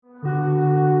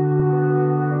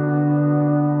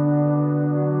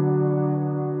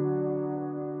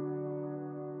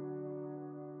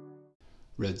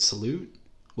Good salute.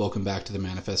 Welcome back to the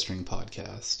Manifesting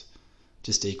Podcast.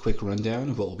 Just a quick rundown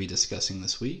of what we'll be discussing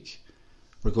this week.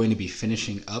 We're going to be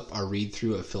finishing up our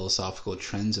read-through of philosophical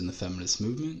trends in the feminist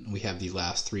movement. We have the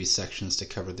last 3 sections to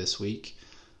cover this week.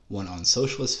 One on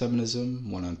socialist feminism,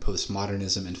 one on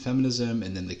postmodernism and feminism,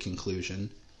 and then the conclusion.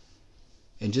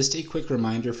 And just a quick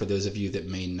reminder for those of you that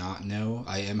may not know,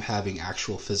 I am having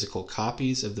actual physical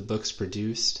copies of the books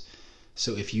produced.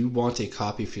 So if you want a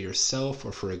copy for yourself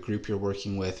or for a group you're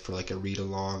working with for like a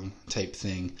read-along type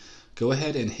thing, go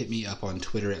ahead and hit me up on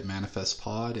Twitter at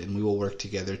ManifestPod, and we will work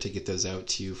together to get those out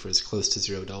to you for as close to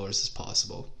 $0 as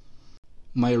possible.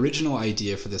 My original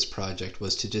idea for this project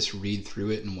was to just read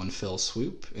through it in one fell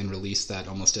swoop and release that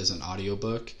almost as an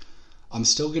audiobook. I'm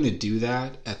still going to do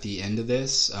that at the end of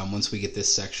this, once we get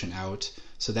this section out.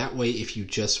 So that way, if you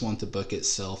just want the book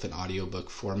itself in audiobook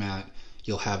format,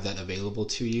 you'll have that available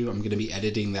to you. I'm going to be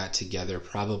editing that together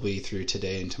probably through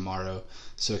today and tomorrow,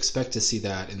 so expect to see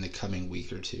that in the coming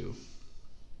week or two.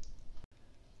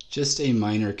 Just a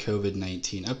minor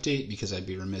COVID-19 update, because I'd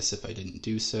be remiss if I didn't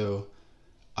do so.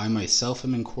 I myself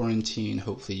am in quarantine.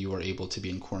 Hopefully you are able to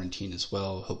be in quarantine as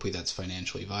well. Hopefully that's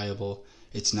financially viable.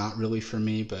 It's not really for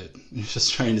me, but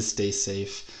just trying to stay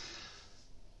safe.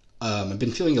 I've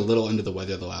been feeling a little under the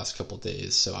weather the last couple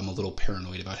days, so I'm a little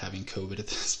paranoid about having COVID at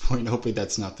this point. Hopefully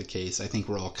that's not the case. I think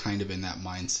we're all kind of in that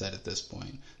mindset at this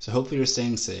point. So hopefully you're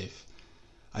staying safe.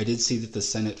 I did see that the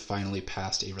Senate finally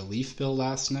passed a relief bill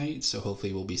last night, so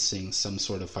hopefully we'll be seeing some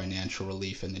sort of financial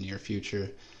relief in the near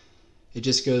future. It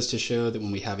just goes to show that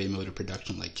when we have a mode of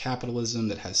production like capitalism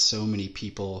that has so many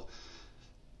people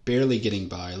barely getting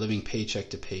by, living paycheck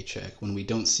to paycheck, when we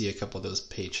don't see a couple of those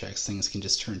paychecks, things can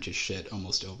just turn to shit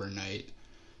almost overnight.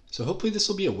 So hopefully this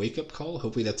will be a wake-up call.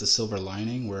 Hopefully that's a silver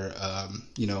lining where,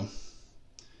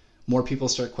 more people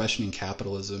start questioning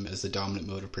capitalism as the dominant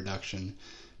mode of production,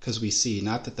 because we see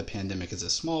not that the pandemic is a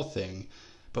small thing,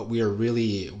 but we're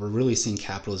really seeing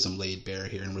capitalism laid bare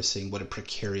here, and we're seeing what a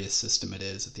precarious system it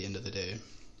is at the end of the day.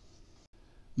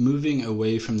 Moving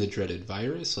away from the dreaded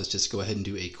virus, let's just go ahead and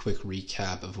do a quick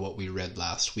recap of what we read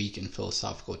last week in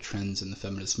Philosophical Trends in the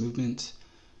Feminist Movement.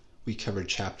 We covered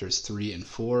chapters 3 and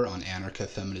 4 on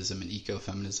anarcha-feminism and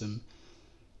ecofeminism.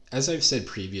 As I've said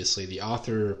previously, the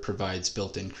author provides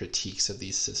built-in critiques of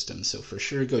these systems, so for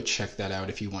sure go check that out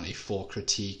if you want a full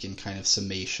critique and kind of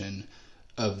summation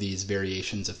of these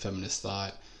variations of feminist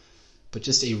thought. But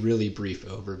just a really brief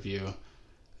overview.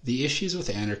 The issues with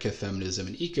anarcha-feminism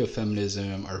and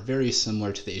ecofeminism are very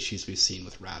similar to the issues we've seen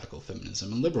with radical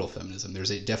feminism and liberal feminism.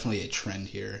 There's definitely a trend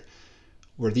here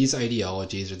where these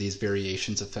ideologies or these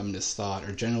variations of feminist thought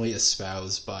are generally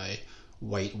espoused by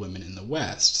white women in the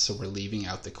West, so we're leaving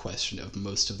out the question of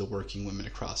most of the working women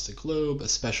across the globe,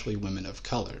 especially women of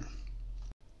color.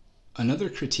 Another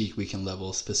critique we can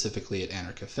level specifically at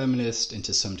anarcha-feminist and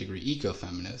to some degree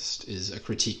ecofeminist is a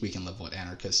critique we can level at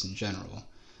anarchists in general.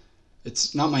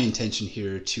 It's not my intention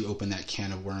here to open that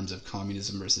can of worms of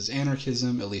communism versus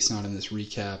anarchism, at least not in this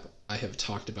recap. I have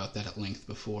talked about that at length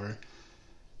before.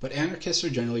 But anarchists are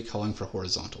generally calling for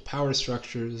horizontal power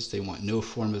structures. They want no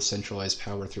form of centralized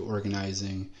power through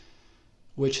organizing,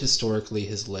 which historically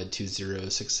has led to 0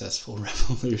 successful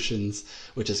revolutions,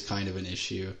 which is kind of an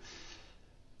issue.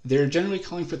 They're generally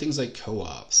calling for things like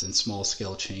co-ops and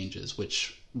small-scale changes,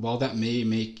 which, while that may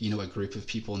make, a group of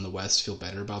people in the West feel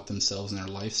better about themselves and their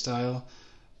lifestyle,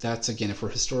 that's, again, if we're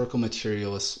historical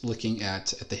materialists looking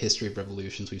at the history of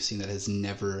revolutions, we've seen that has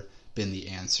never been the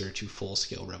answer to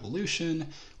full-scale revolution,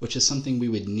 which is something we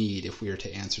would need if we were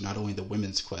to answer not only the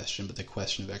women's question, but the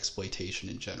question of exploitation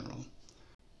in general.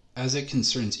 As it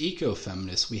concerns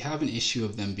ecofeminists, we have an issue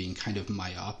of them being kind of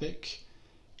myopic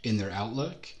in their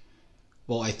outlook.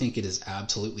 Well, I think it is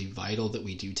absolutely vital that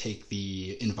we do take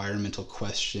the environmental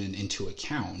question into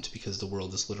account because the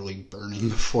world is literally burning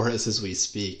before us as we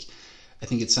speak. I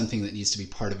think it's something that needs to be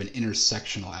part of an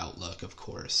intersectional outlook, of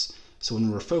course. So when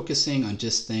we're focusing on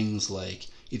just things like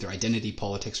either identity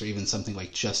politics or even something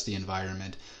like just the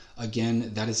environment,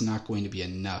 again, that is not going to be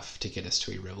enough to get us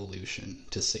to a revolution,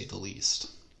 to say the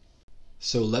least.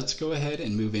 So let's go ahead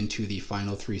and move into the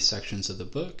final 3 sections of the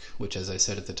book, which, as I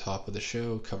said at the top of the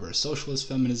show, cover socialist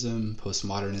feminism,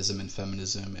 postmodernism and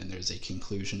feminism, and there's a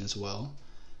conclusion as well.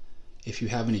 If you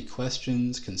have any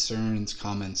questions, concerns,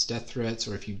 comments, death threats,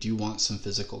 or if you do want some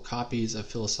physical copies of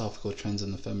Philosophical Trends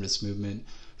in the Feminist Movement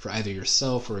for either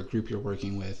yourself or a group you're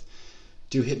working with,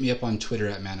 do hit me up on Twitter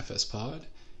at ManifestPod.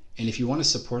 And if you want to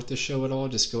support the show at all,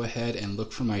 just go ahead and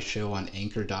look for my show on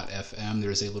anchor.fm.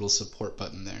 There's a little support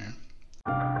button there.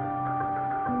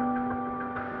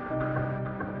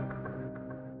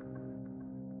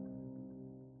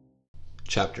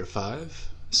 Chapter 5,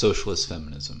 Socialist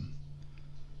feminism.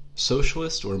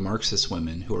 Socialist or Marxist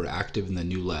women who were active in the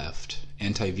New Left,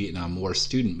 anti-Vietnam War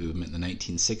student movement in the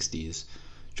 1960s,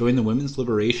 joined the women's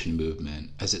liberation movement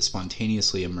as it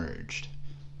spontaneously emerged.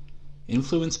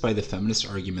 Influenced by the feminist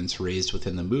arguments raised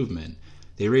within the movement,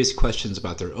 they raised questions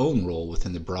about their own role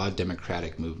within the broad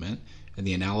democratic movement and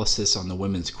the analysis on the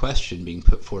women's question being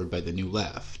put forward by the New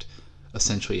Left,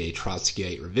 essentially a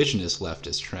Trotskyite revisionist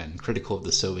leftist trend critical of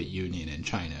the Soviet Union and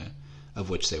China, of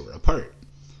which they were a part.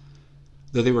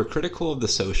 Though they were critical of the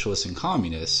socialists and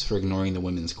communists for ignoring the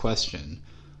women's question,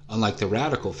 unlike the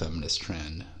radical feminist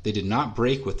trend, they did not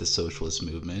break with the socialist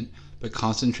movement, but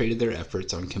concentrated their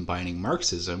efforts on combining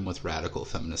Marxism with radical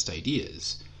feminist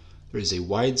ideas. There is a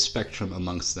wide spectrum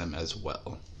amongst them as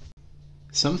well.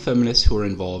 Some feminists who are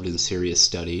involved in serious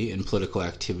study and political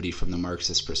activity from the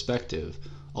Marxist perspective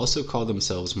also call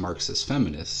themselves Marxist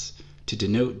feminists, to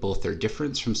denote both their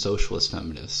difference from socialist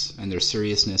feminists and their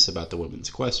seriousness about the women's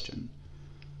question.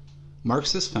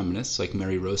 Marxist feminists like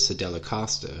Mary Rosa Della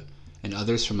Costa and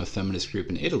others from a feminist group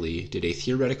in Italy did a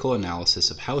theoretical analysis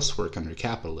of housework under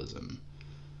capitalism.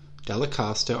 Della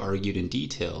Costa argued in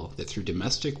detail that through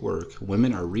domestic work,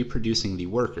 women are reproducing the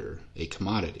worker, a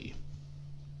commodity.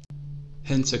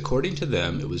 Hence, according to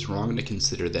them, it was wrong to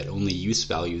consider that only use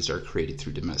values are created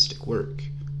through domestic work.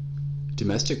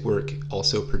 Domestic work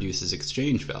also produces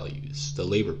exchange values, the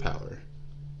labor power.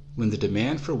 When the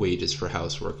demand for wages for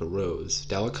housework arose,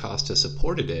 Della Costa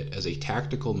supported it as a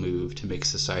tactical move to make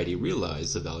society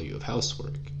realize the value of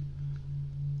housework.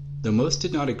 Though most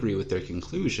did not agree with their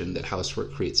conclusion that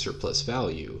housework creates surplus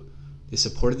value, they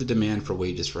supported the demand for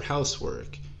wages for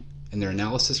housework, and their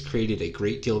analysis created a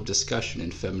great deal of discussion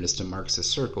in feminist and Marxist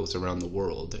circles around the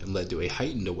world and led to a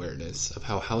heightened awareness of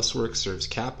how housework serves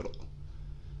capital.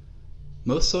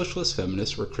 Most socialist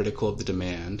feminists were critical of the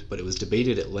demand, but it was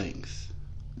debated at length.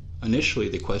 Initially,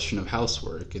 the question of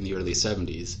housework in the early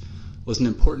 70s was an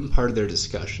important part of their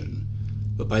discussion,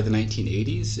 but by the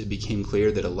 1980s, it became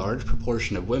clear that a large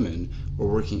proportion of women were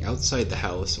working outside the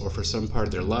house, or for some part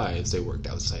of their lives, they worked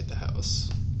outside the house.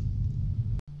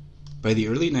 By the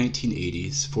early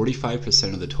 1980s,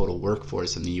 45% of the total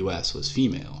workforce in the US was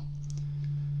female.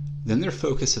 Then their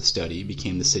focus of study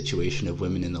became the situation of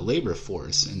women in the labor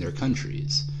force in their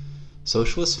countries.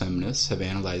 Socialist feminists have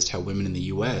analyzed how women in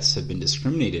the US have been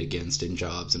discriminated against in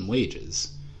jobs and wages.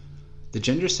 The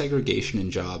gender segregation in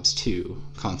jobs, too,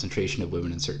 concentration of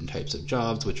women in certain types of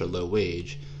jobs which are low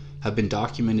wage, have been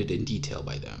documented in detail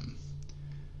by them.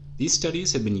 These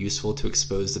studies have been useful to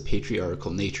expose the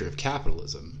patriarchal nature of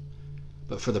capitalism.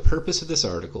 But for the purpose of this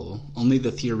article, only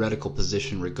the theoretical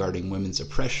position regarding women's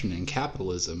oppression in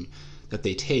capitalism that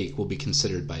they take will be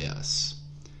considered by us.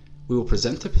 We will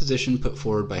present the position put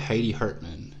forward by Heidi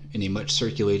Hartman in a much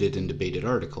circulated and debated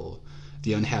article,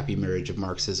 The Unhappy Marriage of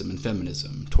Marxism and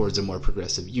Feminism Towards a More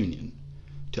Progressive Union,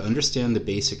 to understand the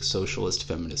basic socialist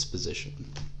feminist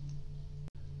position.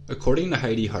 According to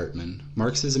Heidi Hartman,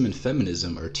 Marxism and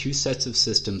feminism are two sets of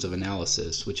systems of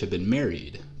analysis which have been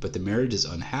married, but the marriage is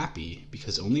unhappy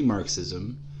because only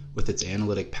Marxism, with its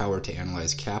analytic power to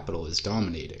analyze capital, is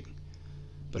dominating.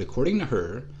 But according to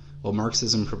her, while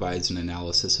Marxism provides an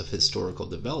analysis of historical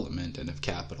development and of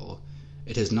capital,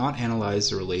 it has not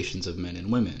analyzed the relations of men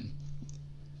and women.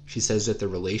 She says that the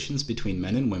relations between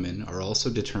men and women are also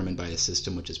determined by a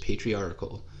system which is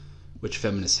patriarchal, which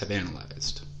feminists have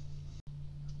analyzed.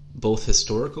 Both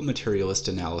historical materialist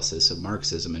analysis of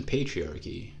Marxism and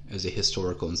patriarchy, as a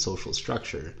historical and social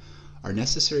structure, are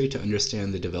necessary to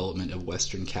understand the development of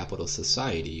Western capital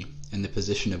society and the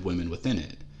position of women within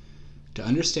it, to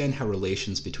understand how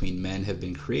relations between men have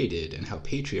been created and how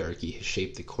patriarchy has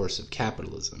shaped the course of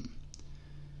capitalism.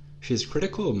 She is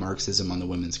critical of Marxism on the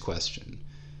women's question.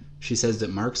 She says that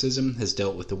Marxism has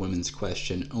dealt with the women's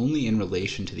question only in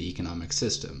relation to the economic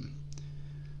system.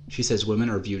 She says women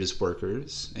are viewed as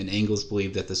workers, and Engels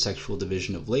believed that the sexual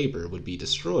division of labor would be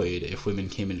destroyed if women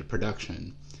came into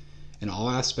production, and all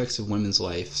aspects of women's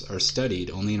lives are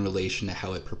studied only in relation to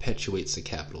how it perpetuates the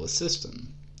capitalist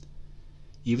system.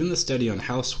 Even the study on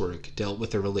housework dealt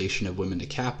with the relation of women to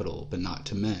capital, but not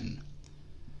to men.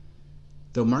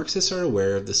 Though Marxists are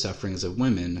aware of the sufferings of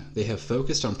women, they have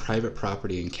focused on private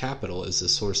property and capital as the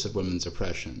source of women's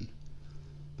oppression.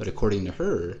 But according to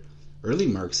her, early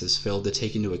Marxists failed to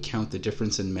take into account the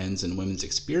difference in men's and women's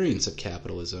experience of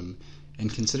capitalism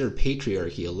and considered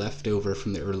patriarchy a leftover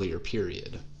from the earlier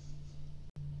period.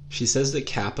 She says that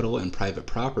capital and private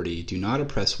property do not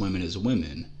oppress women as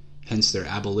women, hence their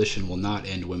abolition will not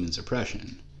end women's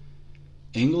oppression.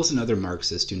 Engels and other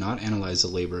Marxists do not analyze the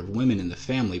labor of women in the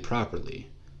family properly.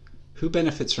 Who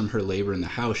benefits from her labor in the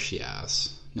house, she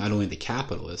asks, not only the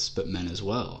capitalists, but men as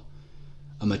well.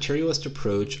 A materialist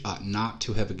approach ought not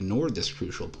to have ignored this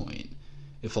crucial point.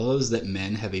 It follows that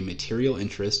men have a material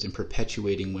interest in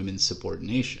perpetuating women's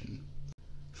subordination.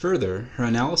 Further, her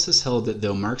analysis held that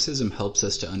though Marxism helps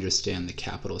us to understand the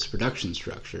capitalist production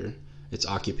structure, its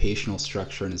occupational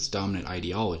structure and its dominant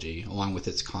ideology, along with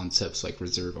its concepts like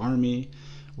reserve army,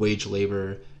 wage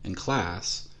labor, and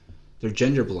class, they're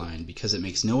gender blind because it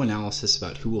makes no analysis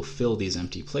about who will fill these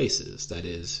empty places, that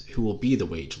is, who will be the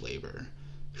wage labor,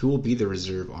 who will be the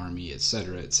reserve army,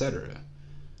 etc., etc.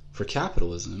 For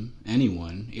capitalism,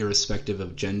 anyone, irrespective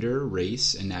of gender,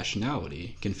 race, and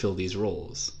nationality, can fill these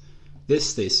roles.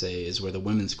 This, they say, is where the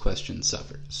women's question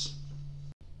suffers.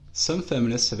 Some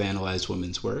feminists have analyzed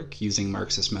women's work using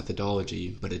Marxist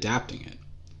methodology, but adapting it.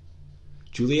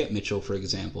 Juliet Mitchell, for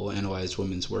example, analyzed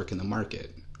women's work in the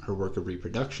market, her work of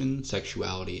reproduction,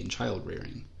 sexuality, and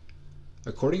child-rearing.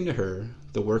 According to her,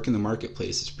 the work in the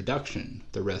marketplace is production,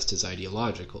 the rest is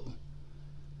ideological.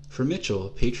 For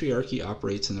Mitchell, patriarchy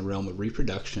operates in the realm of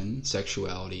reproduction,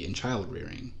 sexuality, and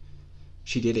child-rearing.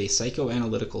 She did a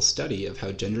psychoanalytical study of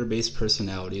how gender-based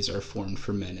personalities are formed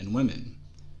for men and women.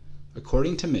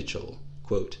 According to Mitchell,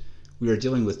 quote, "We are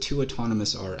dealing with two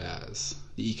autonomous R-as,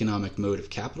 the economic mode of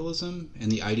capitalism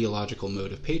and the ideological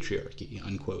mode of patriarchy,"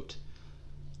 unquote.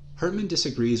 Hartman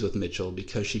disagrees with Mitchell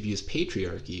because she views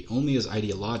patriarchy only as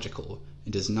ideological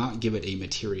and does not give it a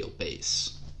material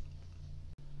base.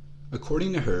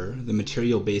 According to her, the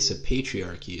material base of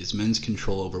patriarchy is men's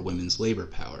control over women's labor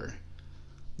power.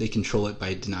 They control it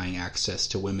by denying access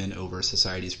to women over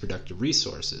society's productive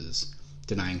resources,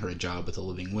 denying her a job with a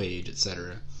living wage,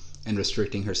 etc., and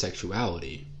restricting her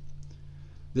sexuality.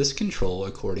 This control,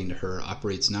 according to her,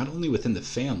 operates not only within the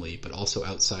family, but also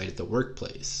outside the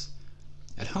workplace.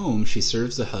 At home, she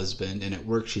serves the husband, and at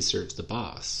work she serves the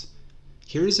boss.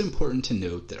 Here it is important to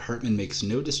note that Hartman makes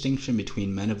no distinction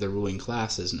between men of the ruling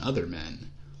classes and other men.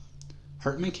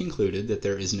 Hartman concluded that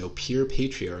there is no pure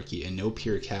patriarchy and no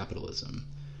pure capitalism.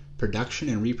 Production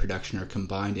and reproduction are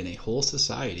combined in a whole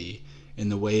society in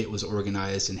the way it was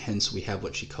organized, and hence we have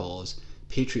what she calls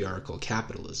patriarchal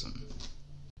capitalism.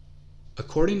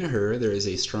 According to her, there is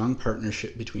a strong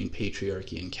partnership between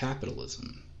patriarchy and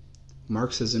capitalism.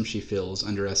 Marxism, she feels,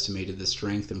 underestimated the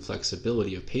strength and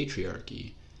flexibility of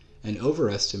patriarchy and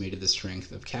overestimated the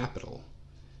strength of capital.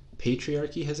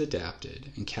 Patriarchy has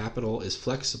adapted, and capital is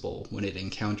flexible when it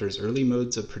encounters early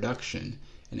modes of production,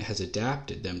 and it has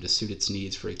adapted them to suit its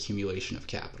needs for accumulation of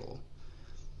capital.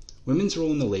 Women's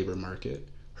role in the labor market,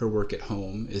 her work at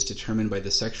home, is determined by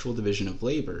the sexual division of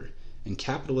labor, and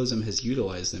capitalism has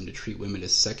utilized them to treat women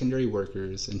as secondary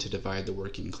workers and to divide the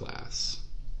working class.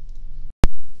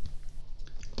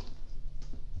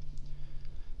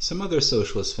 Some other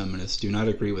socialist feminists do not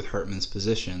agree with Hartman's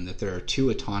position that there are two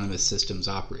autonomous systems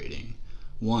operating: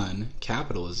 one,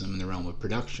 capitalism in the realm of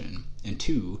production, and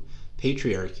two,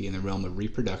 patriarchy in the realm of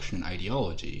reproduction and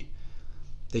ideology.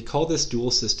 They call this dual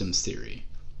systems theory.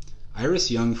 Iris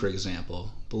Young, for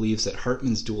example, believes that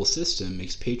Hartman's dual system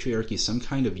makes patriarchy some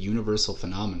kind of universal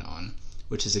phenomenon,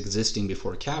 which is existing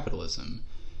before capitalism,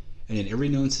 and in every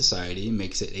known society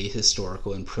makes it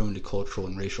ahistorical and prone to cultural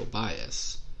and racial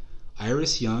bias.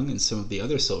 Iris Young and some of the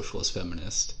other socialist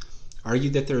feminists argue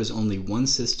that there is only one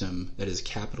system that is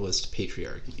capitalist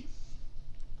patriarchy.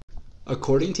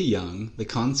 According to Young, the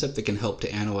concept that can help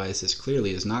to analyze this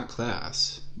clearly is not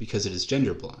class, because it is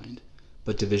gender blind,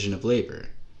 but division of labor.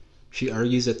 She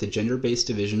argues that the gender-based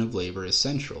division of labor is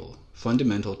central,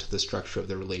 fundamental to the structure of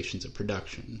the relations of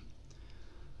production.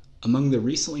 Among the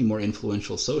recently more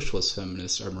influential socialist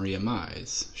feminists are Maria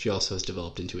Mies, she also has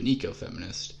developed into an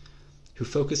eco-feminist, who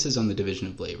focuses on the division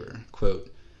of labor.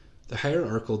 Quote, "The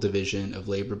hierarchical division of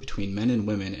labor between men and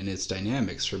women and its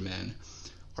dynamics for men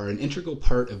are an integral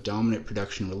part of dominant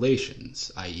production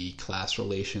relations, i.e. class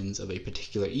relations of a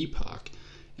particular epoch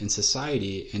in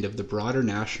society and of the broader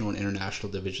national and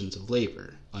international divisions of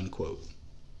labor," unquote.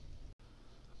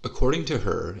 According to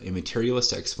her, a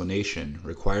materialist explanation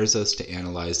requires us to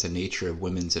analyze the nature of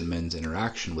women's and men's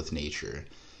interaction with nature,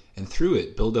 and through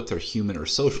it build up their human or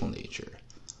social nature.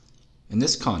 In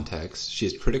this context, she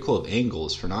is critical of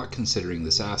Engels for not considering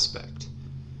this aspect.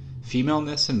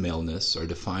 Femaleness and maleness are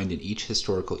defined in each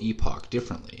historical epoch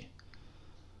differently.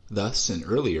 Thus, in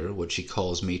earlier, what she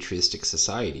calls matriistic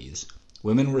societies,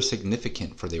 women were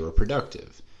significant for they were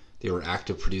productive. They were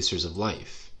active producers of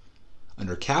life.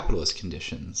 Under capitalist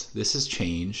conditions, this has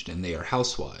changed and they are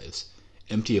housewives,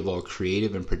 empty of all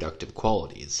creative and productive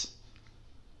qualities.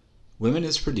 Women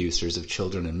as producers of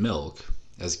children and milk,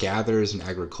 as gatherers and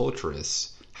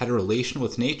agriculturists, had a relation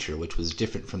with nature which was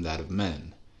different from that of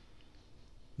men.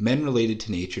 Men related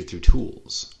to nature through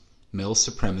tools. Male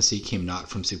supremacy came not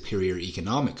from superior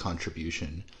economic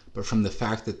contribution, but from the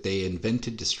fact that they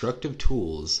invented destructive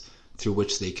tools through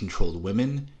which they controlled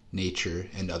women, nature,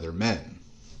 and other men.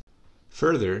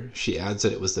 Further, she adds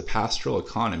that it was the pastoral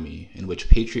economy in which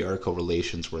patriarchal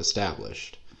relations were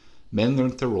established. Men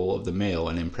learnt the role of the male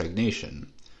in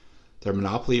impregnation. Their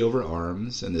monopoly over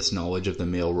arms and this knowledge of the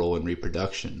male role in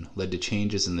reproduction led to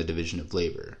changes in the division of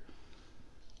labor.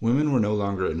 Women were no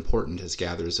longer important as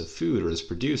gatherers of food or as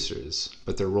producers,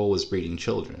 but their role was breeding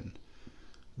children.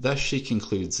 Thus she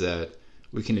concludes that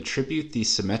we can attribute the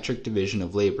symmetric division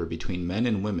of labor between men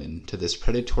and women to this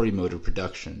predatory mode of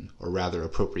production, or rather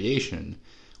appropriation,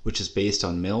 which is based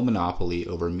on male monopoly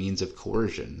over means of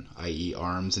coercion, i.e.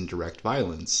 arms and direct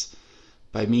violence,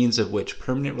 by means of which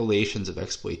permanent relations of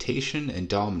exploitation and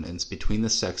dominance between the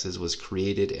sexes was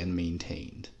created and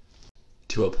maintained.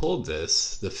 To uphold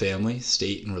this, the family,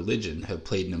 state, and religion have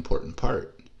played an important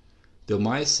part. Though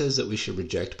Maya says that we should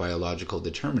reject biological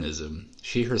determinism,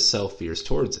 she herself veers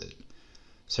towards it.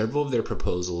 Several of their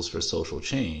proposals for social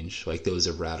change, like those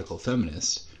of radical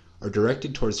feminists, are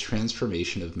directed towards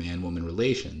transformation of man-woman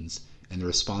relations and the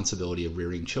responsibility of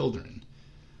rearing children.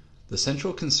 The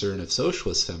central concern of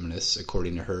socialist feminists,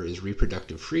 according to her, is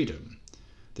reproductive freedom.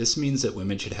 This means that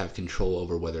women should have control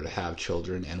over whether to have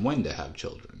children and when to have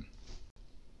children.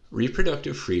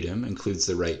 Reproductive freedom includes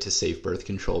the right to safe birth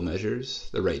control measures,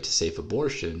 the right to safe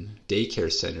abortion,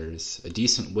 daycare centers, a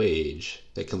decent wage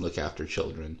that can look after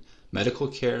children, medical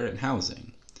care, and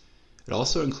housing. It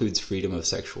also includes freedom of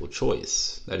sexual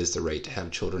choice, that is the right to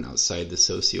have children outside the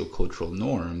socio-cultural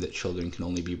norm that children can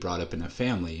only be brought up in a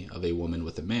family of a woman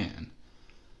with a man.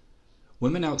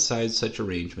 Women outside such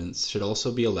arrangements should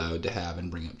also be allowed to have and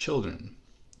bring up children.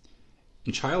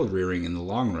 And child rearing in the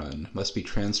long run must be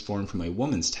transformed from a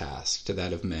woman's task to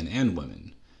that of men and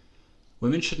women.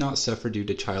 Women should not suffer due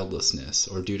to childlessness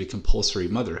or due to compulsory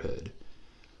motherhood,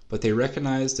 but they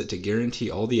recognize that to guarantee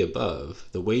all the above,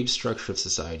 the wage structure of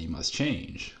society must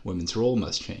change, women's role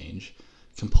must change,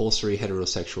 compulsory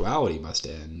heterosexuality must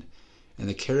end, and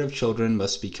the care of children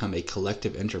must become a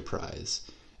collective enterprise,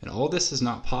 and all this is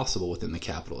not possible within the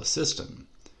capitalist system.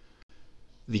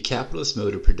 The capitalist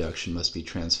mode of production must be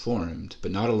transformed,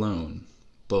 but not alone.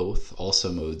 Both,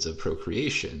 also modes of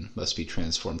procreation, must be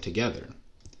transformed together.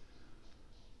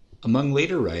 Among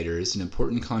later writers, an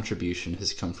important contribution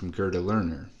has come from Gerda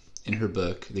Lerner. In her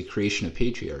book, The Creation of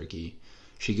Patriarchy,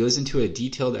 she goes into a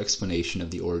detailed explanation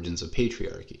of the origins of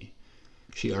patriarchy.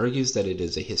 She argues that it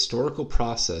is a historical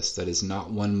process that is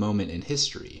not one moment in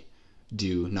history,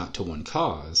 due not to one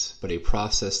cause, but a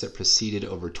process that proceeded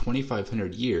over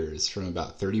 2,500 years from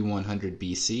about 3100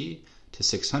 BC to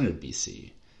 600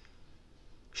 BC.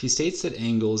 She states that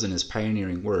Engels in his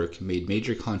pioneering work made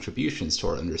major contributions to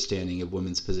our understanding of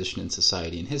women's position in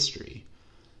society and history.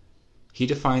 He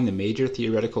defined the major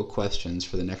theoretical questions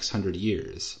for the next 100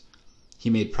 years. He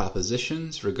made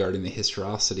propositions regarding the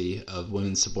historicity of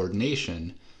women's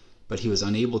subordination, but he was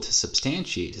unable to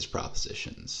substantiate his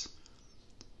propositions.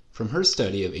 From her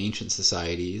study of ancient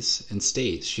societies and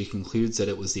states, she concludes that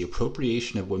it was the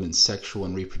appropriation of women's sexual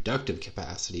and reproductive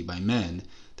capacity by men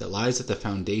that lies at the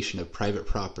foundation of private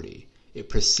property. It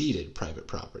preceded private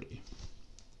property.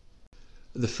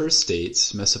 The first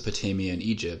states, Mesopotamia and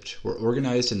Egypt, were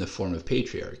organized in the form of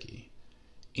patriarchy.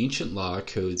 Ancient law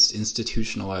codes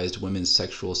institutionalized women's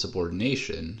sexual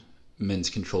subordination, men's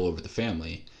control over the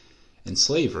family, and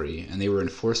slavery, and they were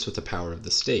enforced with the power of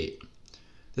the state.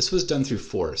 This was done through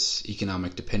force,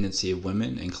 economic dependency of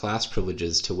women, and class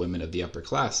privileges to women of the upper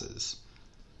classes.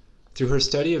 Through her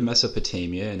study of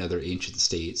Mesopotamia and other ancient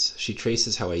states, she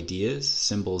traces how ideas,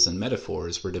 symbols, and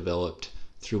metaphors were developed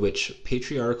through which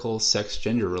patriarchal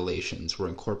sex-gender relations were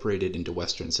incorporated into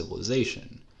Western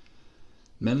civilization.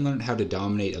 Men learned how to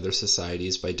dominate other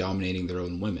societies by dominating their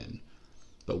own women,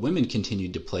 but women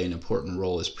continued to play an important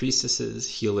role as priestesses,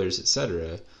 healers,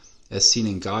 etc., as seen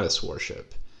in goddess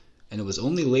worship, and it was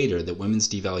only later that women's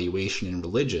devaluation in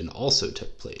religion also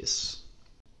took place.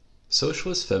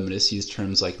 Socialist feminists use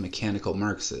terms like mechanical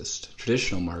Marxist,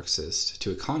 traditional Marxist,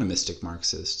 to economistic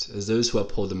Marxist as those who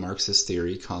uphold the Marxist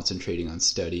theory concentrating on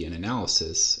study and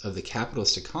analysis of the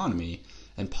capitalist economy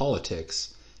and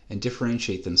politics and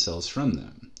differentiate themselves from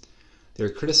them. They are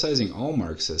criticizing all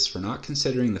Marxists for not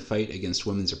considering the fight against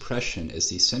women's oppression as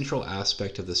the central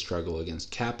aspect of the struggle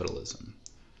against capitalism.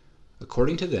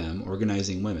 According to them,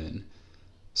 organizing women,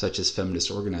 such as feminist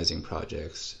organizing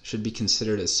projects, should be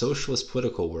considered as socialist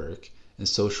political work, and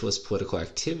socialist political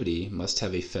activity must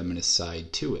have a feminist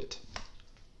side to it.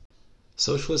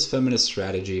 Socialist feminist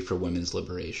strategy for women's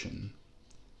liberation.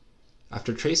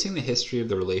 After tracing the history of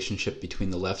the relationship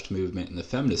between the left movement and the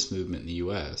feminist movement in the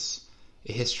US,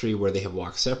 a history where they have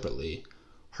walked separately,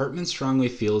 Hartman strongly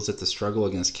feels that the struggle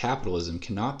against capitalism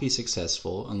cannot be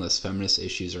successful unless feminist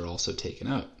issues are also taken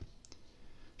up.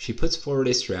 She puts forward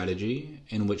a strategy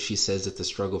in which she says that the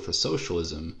struggle for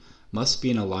socialism must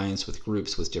be in alliance with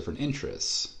groups with different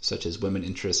interests, such as women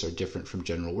interests are different from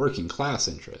general working class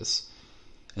interests.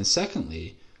 And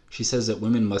secondly, she says that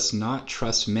women must not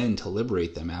trust men to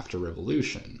liberate them after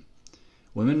revolution.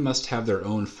 Women must have their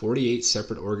own 48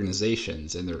 separate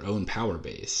organizations and their own power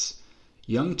base.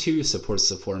 Young too supports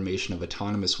the formation of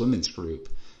autonomous women's group,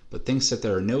 but thinks that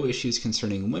there are no issues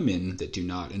concerning women that do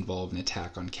not involve an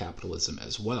attack on capitalism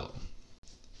as well.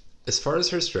 As far as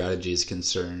her strategy is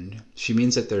concerned, she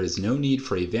means that there is no need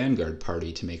for a vanguard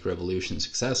party to make revolution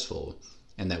successful,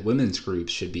 and that women's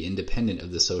groups should be independent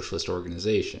of the socialist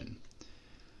organization.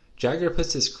 Jagger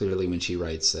puts this clearly when she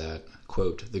writes that,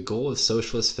 quote, "The goal of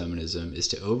socialist feminism is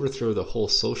to overthrow the whole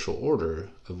social order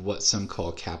of what some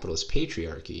call capitalist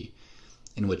patriarchy,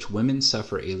 in which women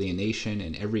suffer alienation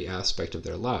in every aspect of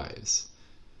their lives.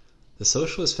 The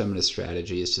socialist feminist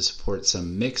strategy is to support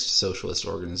some mixed socialist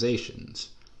organizations,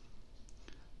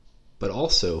 but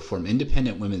also form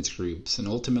independent women's groups and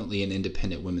ultimately an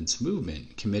independent women's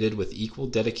movement committed with equal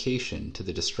dedication to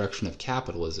the destruction of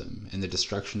capitalism and the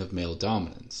destruction of male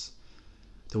dominance.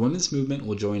 The women's movement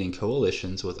will join in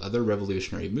coalitions with other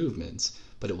revolutionary movements,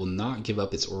 but it will not give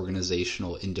up its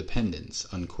organizational independence,"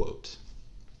 unquote.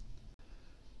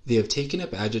 They have taken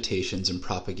up agitations and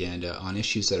propaganda on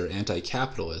issues that are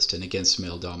anti-capitalist and against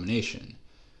male domination.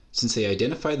 Since they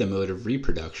identify the mode of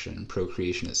reproduction,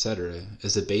 procreation, etc.,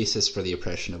 as the basis for the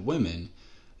oppression of women,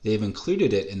 they have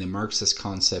included it in the Marxist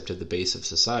concept of the base of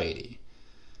society.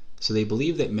 So they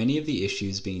believe that many of the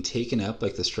issues being taken up,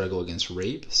 like the struggle against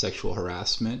rape, sexual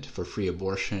harassment, for free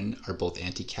abortion, are both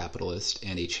anti-capitalist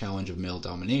and a challenge of male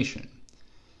domination.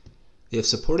 They have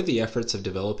supported the efforts of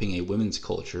developing a women's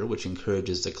culture which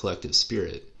encourages the collective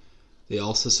spirit. They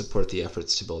also support the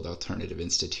efforts to build alternative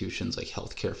institutions like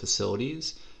healthcare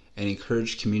facilities and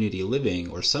encourage community living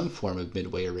or some form of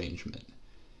midway arrangement.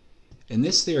 In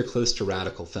this they are close to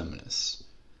radical feminists.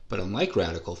 But unlike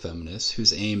radical feminists,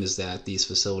 whose aim is that these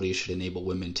facilities should enable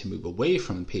women to move away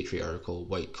from patriarchal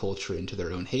white culture into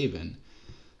their own haven,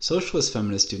 socialist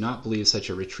feminists do not believe such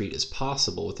a retreat is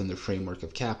possible within the framework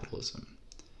of capitalism.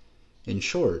 In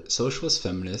short, socialist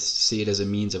feminists see it as a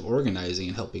means of organizing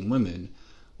and helping women,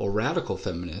 while radical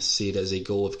feminists see it as a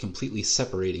goal of completely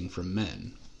separating from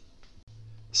men.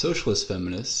 Socialist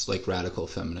feminists, like radical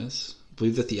feminists,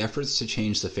 believe that the efforts to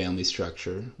change the family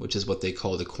structure, which is what they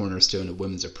call the cornerstone of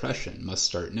women's oppression, must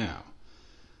start now.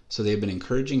 So they have been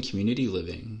encouraging community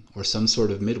living, or some sort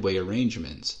of midway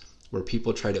arrangements, where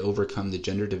people try to overcome the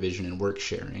gender division in work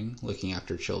sharing, looking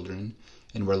after children,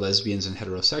 and where lesbians and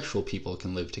heterosexual people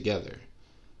can live together.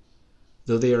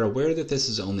 Though they are aware that this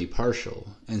is only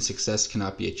partial, and success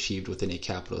cannot be achieved within a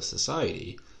capitalist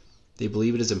society, they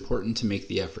believe it is important to make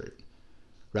the effort.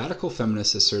 Radical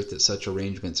feminists assert that such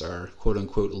arrangements are,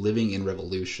 quote-unquote, living in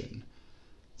revolution.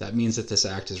 That means that this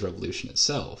act is revolution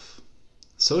itself.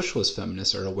 Socialist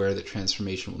feminists are aware that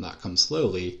transformation will not come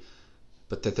slowly,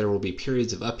 but that there will be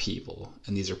periods of upheaval,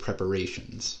 and these are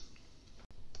preparations.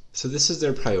 So this is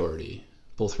their priority.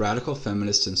 Both radical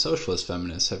feminists and socialist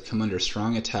feminists have come under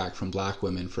strong attack from black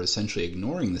women for essentially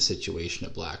ignoring the situation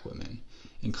of black women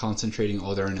and concentrating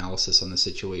all their analysis on the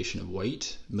situation of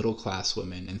white, middle-class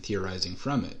women and theorizing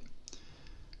from it.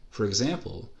 For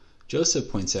example, Joseph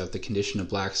points out the condition of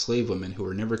black slave women who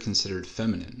were never considered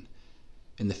feminine.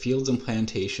 In the fields and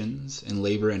plantations, in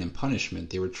labor and in punishment,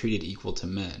 they were treated equal to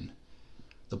men.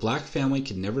 The black family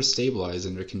could never stabilize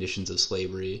under conditions of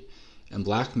slavery, and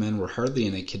black men were hardly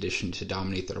in a condition to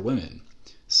dominate their women,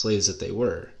 slaves that they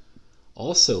were.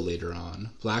 Also later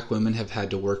on, black women have had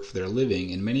to work for their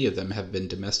living, and many of them have been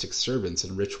domestic servants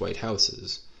in rich white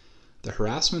houses. The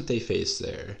harassment they face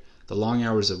there, the long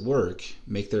hours of work,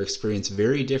 make their experience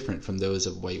very different from those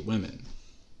of white women.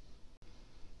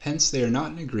 Hence they are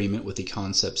not in agreement with the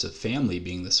concepts of family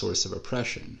being the source of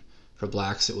oppression. For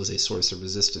blacks it was a source of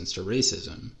resistance to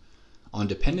racism. On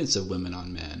dependence of women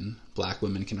on men, black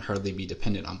women can hardly be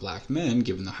dependent on black men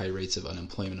given the high rates of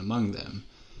unemployment among them,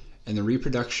 and the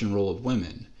reproduction role of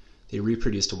women. They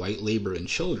reproduced white labor and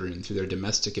children through their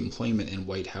domestic employment in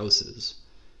white houses.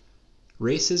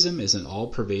 Racism is an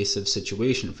all-pervasive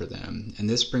situation for them, and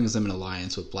this brings them in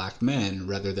alliance with black men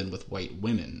rather than with white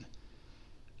women.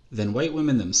 Then white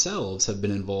women themselves have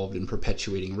been involved in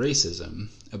perpetuating racism,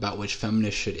 about which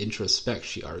feminists should introspect,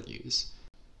 she argues.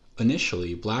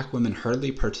 Initially, black women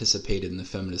hardly participated in the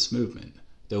feminist movement.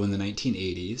 though in the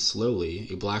 1980s, slowly,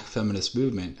 a black feminist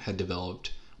movement had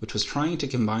developed which was trying to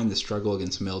combine the struggle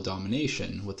against male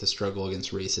domination with the struggle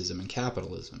against racism and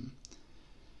capitalism.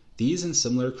 These and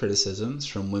similar criticisms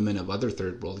from women of other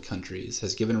third world countries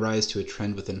has given rise to a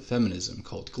trend within feminism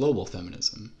called global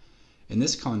feminism. In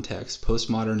this context,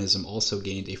 postmodernism also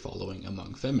gained a following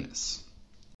among feminists.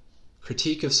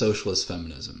 Critique of socialist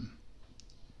feminism.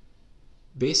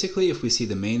 Basically, if we see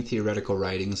the main theoretical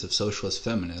writings of socialist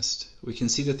feminists, we can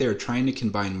see that they are trying to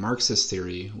combine Marxist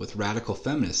theory with radical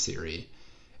feminist theory,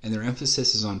 and their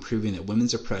emphasis is on proving that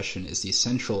women's oppression is the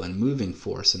central and moving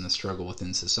force in the struggle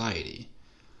within society.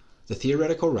 The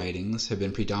theoretical writings have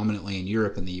been predominantly in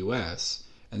Europe and the US,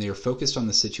 and they are focused on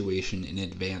the situation in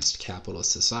advanced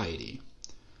capitalist society.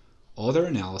 All their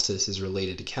analysis is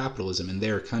related to capitalism in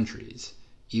their countries.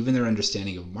 Even their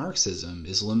understanding of Marxism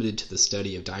is limited to the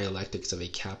study of dialectics of a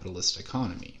capitalist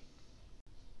economy.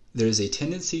 There is a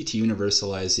tendency to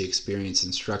universalize the experience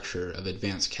and structure of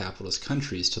advanced capitalist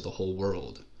countries to the whole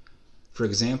world. For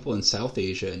example, in South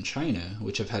Asia and China,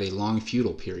 which have had a long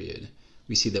feudal period,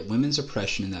 we see that women's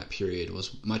oppression in that period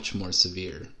was much more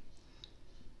severe.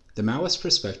 The Maoist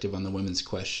perspective on the women's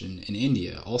question in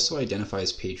India also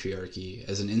identifies patriarchy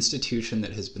as an institution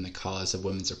that has been the cause of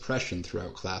women's oppression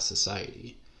throughout class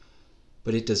society.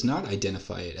 But it does not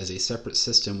identify it as a separate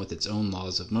system with its own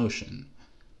laws of motion.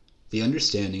 The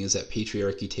understanding is that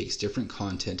patriarchy takes different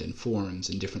content and forms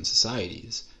in different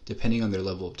societies, depending on their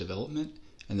level of development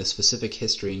and the specific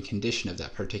history and condition of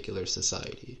that particular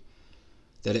society.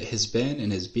 That it has been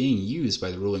and is being used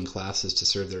by the ruling classes to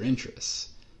serve their interests.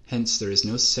 Hence, there is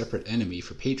no separate enemy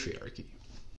for patriarchy.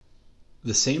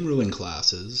 The same ruling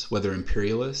classes, whether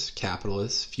imperialists,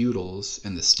 capitalists, feudals,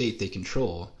 and the state they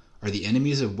control, are the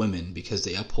enemies of women because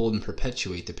they uphold and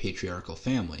perpetuate the patriarchal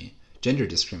family, gender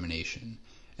discrimination,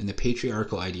 and the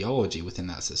patriarchal ideology within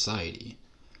that society.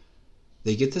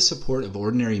 They get the support of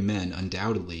ordinary men,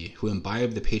 undoubtedly, who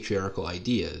imbibe the patriarchal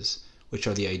ideas, which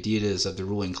are the ideas of the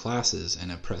ruling classes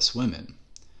and oppress women.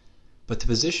 But the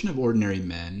position of ordinary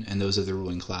men and those of the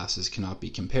ruling classes cannot be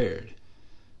compared.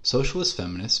 Socialist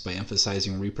feminists, by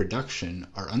emphasizing reproduction,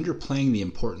 are underplaying the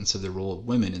importance of the role of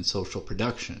women in social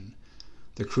production.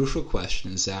 The crucial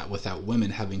question is that without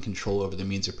women having control over the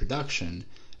means of production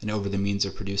and over the means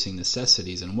of producing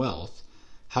necessities and wealth,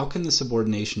 how can the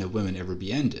subordination of women ever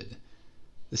be ended?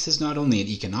 This is not only an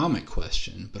economic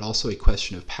question, but also a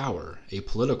question of power, a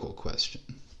political question.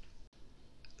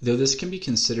 Though this can be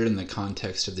considered in the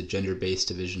context of the gender-based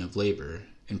division of labor,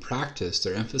 in practice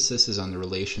their emphasis is on the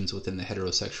relations within the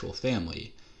heterosexual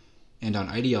family, and on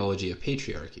ideology of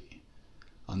patriarchy.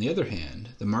 On the other hand,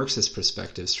 the Marxist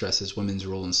perspective stresses women's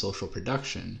role in social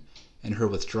production, and her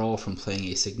withdrawal from playing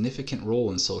a significant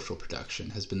role in social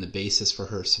production has been the basis for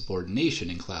her subordination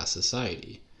in class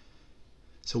society.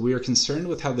 So we are concerned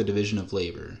with how the division of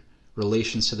labor,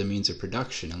 relations to the means of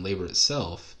production and labor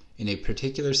itself, in a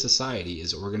particular society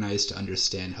is organized to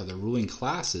understand how the ruling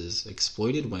classes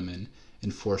exploited women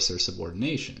and forced their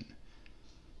subordination.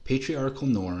 Patriarchal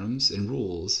norms and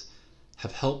rules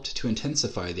have helped to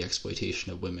intensify the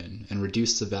exploitation of women and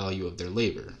reduce the value of their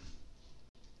labor.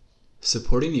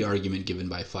 Supporting the argument given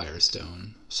by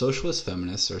Firestone, socialist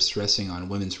feminists are stressing on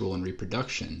women's role in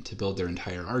reproduction to build their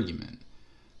entire argument.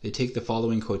 They take the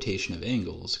following quotation of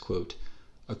Engels, quote,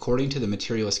 "According to the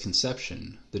materialist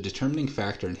conception, the determining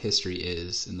factor in history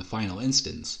is, in the final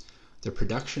instance, the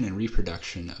production and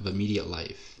reproduction of immediate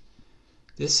life.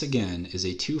 This, again, is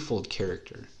a twofold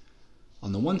character.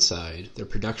 On the one side, the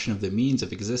production of the means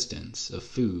of existence, of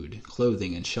food,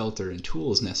 clothing, and shelter and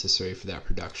tools necessary for that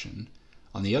production.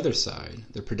 On the other side,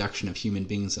 the production of human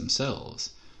beings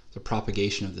themselves, the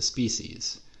propagation of the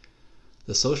species.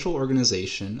 The social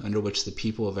organization under which the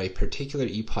people of a particular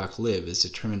epoch live is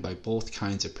determined by both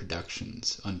kinds of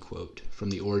productions," unquote, from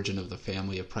the origin of the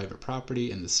family of private property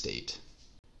and the state.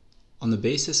 On the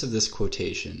basis of this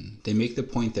quotation, they make the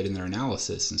point that in their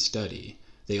analysis and study,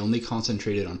 they only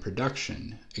concentrated on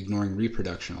production, ignoring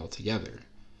reproduction altogether.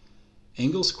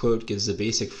 Engels' quote gives the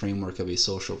basic framework of a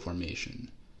social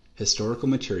formation. Historical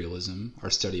materialism,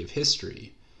 our study of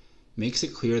history, makes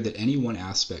it clear that any one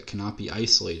aspect cannot be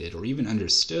isolated or even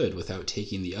understood without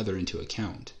taking the other into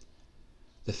account.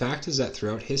 The fact is that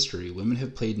throughout history, women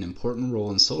have played an important role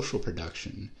in social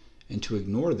production, and to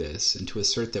ignore this and to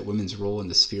assert that women's role in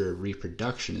the sphere of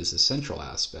reproduction is the central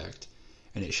aspect,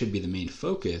 and it should be the main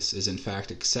focus, is in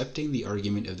fact accepting the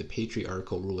argument of the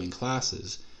patriarchal ruling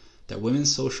classes that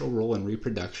women's social role in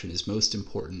reproduction is most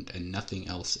important and nothing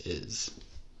else is.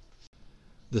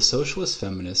 The socialist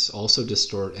feminists also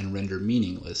distort and render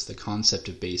meaningless the concept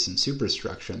of base and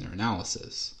superstructure in their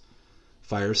analysis.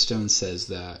 Firestone says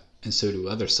that, and so do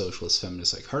other socialist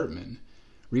feminists like Hartman,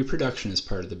 reproduction is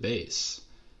part of the base.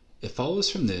 It follows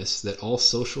from this that all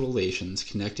social relations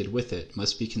connected with it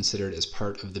must be considered as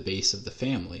part of the base of the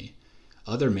family,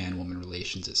 other man-woman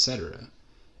relations, etc.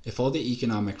 If all the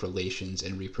economic relations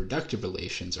and reproductive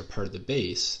relations are part of the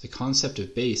base, the concept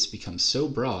of base becomes so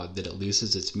broad that it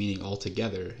loses its meaning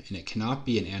altogether, and it cannot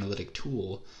be an analytic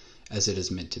tool as it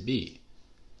is meant to be.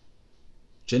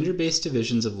 Gender-based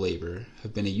divisions of labor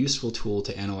have been a useful tool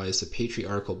to analyze the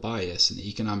patriarchal bias in the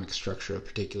economic structure of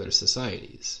particular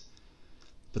societies.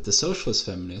 But the socialist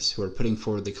feminists who are putting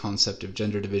forward the concept of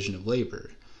gender division of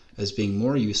labor as being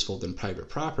more useful than private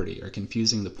property are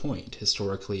confusing the point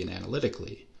historically and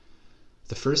analytically.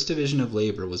 The first division of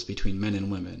labor was between men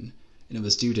and women, and it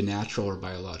was due to natural or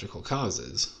biological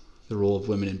causes, the role of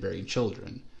women in bearing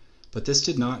children. But this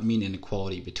did not mean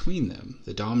inequality between them,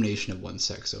 the domination of one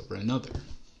sex over another.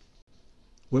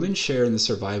 Women's share in the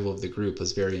survival of the group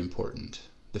was very important.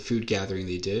 The food gathering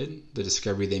they did, the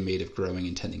discovery they made of growing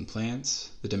and tending plants,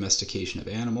 the domestication of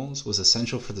animals was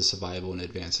essential for the survival and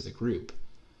advance of the group.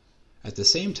 At the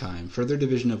same time, further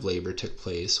division of labor took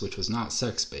place which was not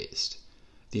sex-based.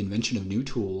 The invention of new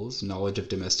tools, knowledge of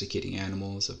domesticating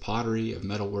animals, of pottery, of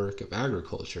metalwork, of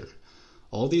agriculture,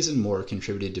 all these and more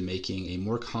contributed to making a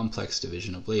more complex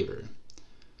division of labor.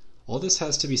 All this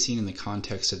has to be seen in the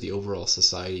context of the overall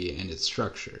society and its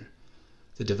structure.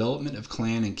 The development of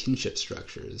clan and kinship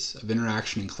structures, of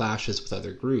interaction and clashes with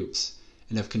other groups,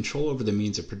 and of control over the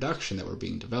means of production that were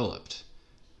being developed.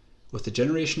 With the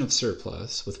generation of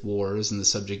surplus, with wars and the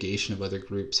subjugation of other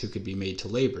groups who could be made to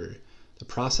labor, the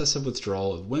process of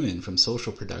withdrawal of women from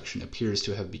social production appears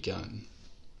to have begun.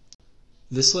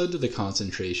 This led to the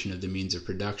concentration of the means of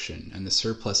production and the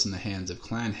surplus in the hands of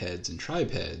clan heads and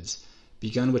tribe heads,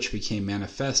 begun which became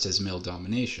manifest as male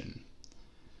domination.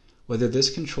 Whether this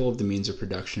control of the means of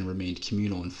production remained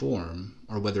communal in form,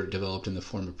 or whether it developed in the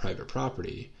form of private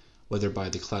property, whether by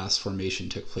the class formation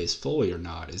took place fully or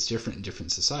not, is different in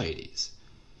different societies.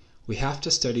 We have to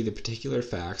study the particular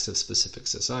facts of specific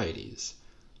societies.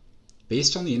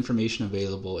 Based on the information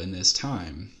available in this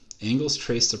time, Engels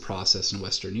traced the process in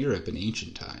Western Europe in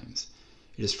ancient times.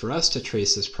 It is for us to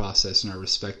trace this process in our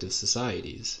respective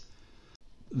societies.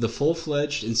 The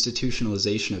full-fledged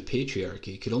institutionalization of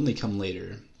patriarchy could only come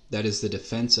later, that is, the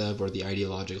defense of or the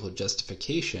ideological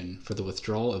justification for the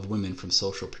withdrawal of women from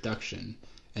social production,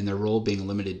 and their role being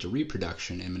limited to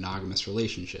reproduction and monogamous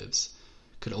relationships,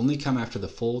 could only come after the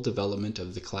full development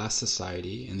of the class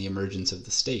society and the emergence of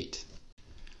the state.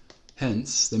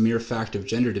 Hence, the mere fact of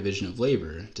gender division of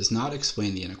labor does not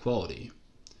explain the inequality.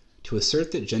 To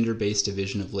assert that gender-based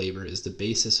division of labor is the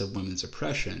basis of women's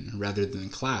oppression rather than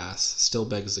class still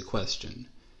begs the question.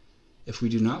 If we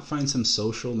do not find some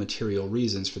social, material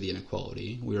reasons for the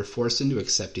inequality, we are forced into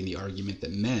accepting the argument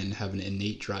that men have an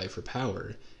innate drive for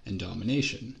power and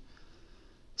domination.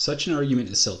 Such an argument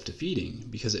is self-defeating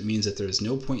because it means that there is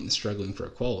no point in struggling for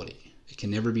equality. It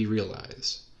can never be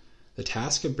realized. The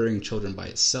task of bearing children by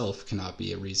itself cannot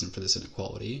be a reason for this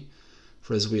inequality,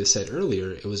 for as we have said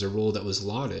earlier, it was a role that was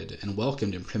lauded and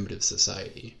welcomed in primitive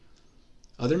society.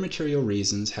 Other material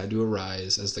reasons had to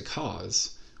arise as the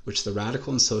cause, which the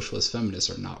radical and socialist feminists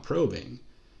are not probing.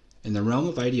 In the realm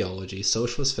of ideology,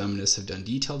 socialist feminists have done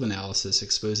detailed analysis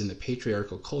exposing the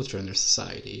patriarchal culture in their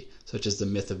society, such as the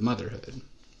myth of motherhood.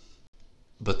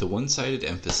 But the one-sided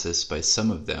emphasis by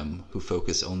some of them who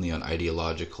focus only on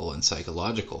ideological and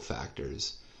psychological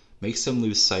factors makes them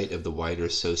lose sight of the wider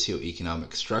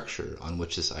socio-economic structure on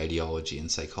which this ideology and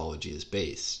psychology is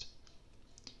based.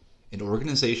 In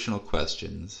organizational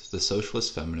questions, the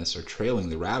socialist feminists are trailing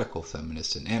the radical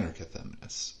feminists and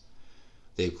anarcha-feminists.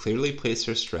 They have clearly placed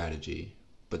their strategy,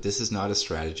 but this is not a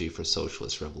strategy for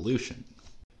socialist revolution.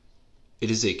 It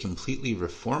is a completely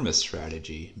reformist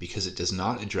strategy because it does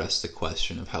not address the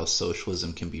question of how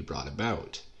socialism can be brought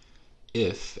about.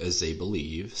 If, as they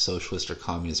believe, socialist or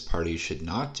communist parties should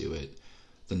not do it,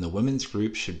 then the women's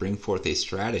group should bring forth a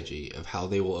strategy of how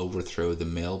they will overthrow the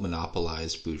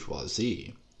male-monopolized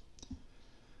bourgeoisie.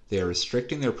 They are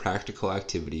restricting their practical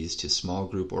activities to small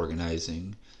group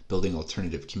organizing, building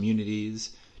alternative communities,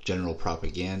 general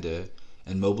propaganda,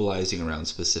 and mobilizing around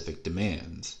specific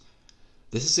demands.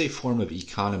 This is a form of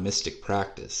economistic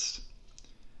practice.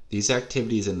 These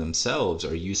activities in themselves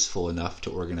are useful enough to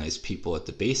organize people at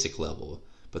the basic level,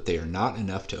 but they are not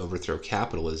enough to overthrow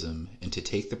capitalism and to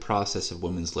take the process of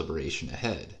women's liberation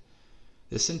ahead.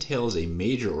 This entails a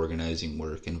major organizing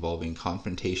work involving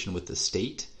confrontation with the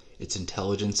state, its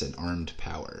intelligence, and armed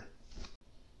power.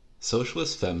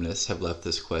 Socialist feminists have left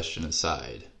this question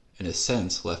aside, in a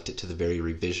sense left it to the very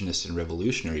revisionist and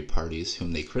revolutionary parties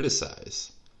whom they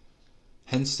criticize.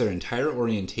 Hence, their entire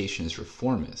orientation is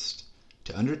reformist,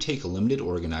 to undertake limited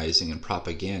organizing and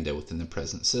propaganda within the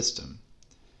present system.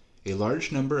 A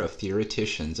large number of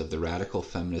theoreticians of the radical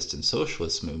feminist and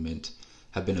socialist movement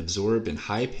have been absorbed in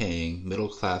high-paying,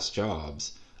 middle-class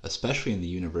jobs, especially in the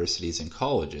universities and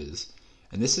colleges,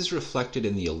 and this is reflected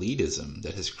in the elitism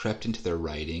that has crept into their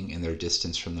writing and their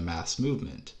distance from the mass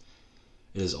movement.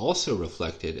 It is also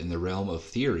reflected in the realm of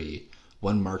theory.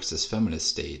 One Marxist feminist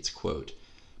states, quote,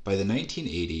 "By the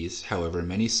 1980s, however,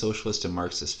 many socialist and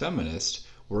Marxist feminists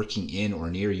working in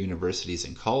or near universities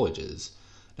and colleges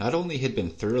not only had been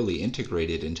thoroughly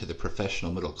integrated into the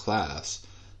professional middle class,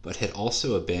 but had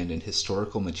also abandoned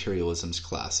historical materialism's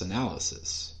class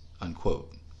analysis."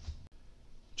 Unquote.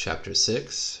 Chapter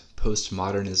 6.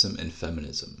 Postmodernism and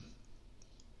Feminism.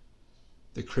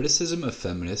 The criticism of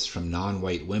feminists from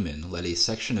non-white women led a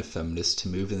section of feminists to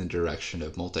move in the direction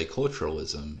of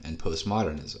multiculturalism and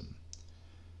postmodernism.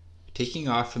 Taking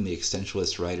off from the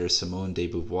existentialist writer Simone de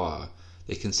Beauvoir,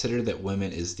 they considered that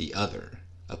women is the other,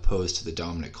 opposed to the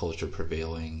dominant culture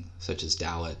prevailing, such as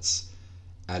Dalits,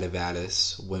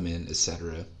 Adivadis, women,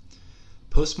 etc.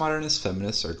 Postmodernist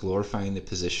feminists are glorifying the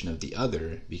position of the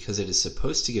other because it is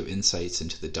supposed to give insights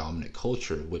into the dominant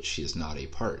culture of which she is not a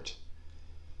part.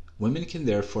 Women can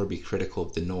therefore be critical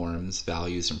of the norms,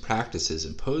 values, and practices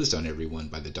imposed on everyone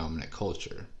by the dominant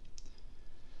culture.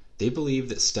 They believe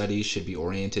that studies should be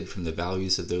oriented from the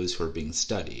values of those who are being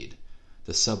studied,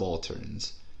 the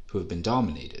subalterns, who have been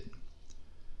dominated.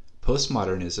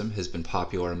 Postmodernism has been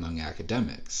popular among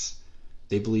academics.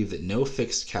 They believe that no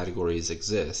fixed categories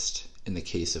exist in the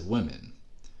case of women.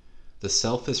 The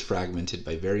self is fragmented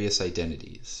by various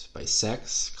identities, by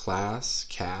sex, class,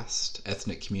 caste,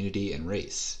 ethnic community, and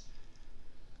race.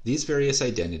 These various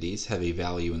identities have a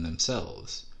value in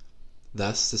themselves.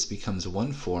 Thus, this becomes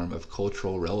one form of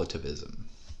cultural relativism.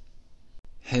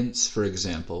 Hence, for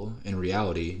example, in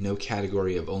reality, no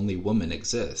category of only woman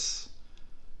exists.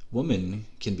 Woman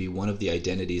can be one of the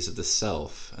identities of the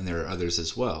self, and there are others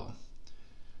as well.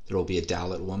 There will be a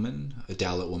Dalit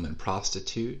woman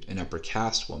prostitute, an upper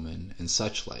caste woman, and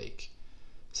such like.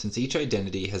 Since each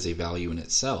identity has a value in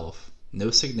itself,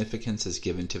 no significance is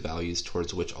given to values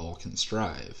towards which all can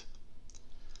strive.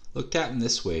 Looked at in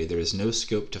this way, there is no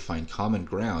scope to find common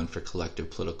ground for collective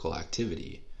political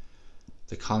activity.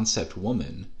 The concept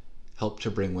woman helped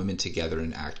to bring women together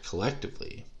and act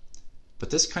collectively. But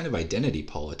this kind of identity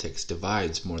politics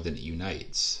divides more than it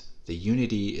unites. The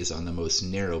unity is on the most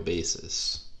narrow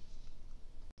basis.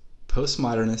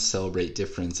 Postmodernists celebrate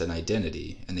difference and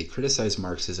identity, and they criticize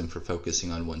Marxism for focusing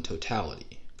on one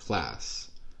totality, class.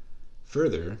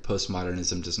 Further,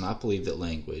 postmodernism does not believe that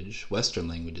language, Western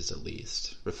languages at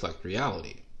least, reflect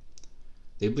reality.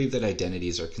 They believe that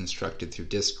identities are constructed through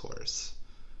discourse.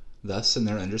 Thus, in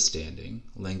their understanding,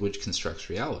 language constructs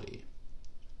reality.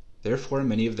 Therefore,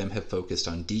 many of them have focused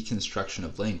on deconstruction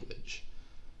of language.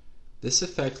 This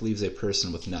effect leaves a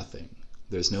person with nothing.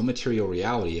 There is no material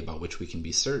reality about which we can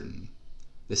be certain.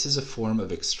 This is a form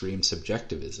of extreme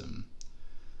subjectivism.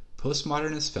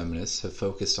 Postmodernist feminists have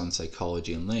focused on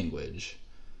psychology and language.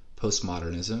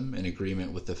 Postmodernism, in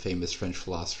agreement with the famous French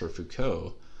philosopher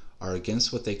Foucault, are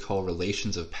against what they call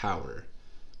relations of power.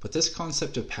 But this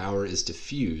concept of power is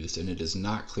diffused and it is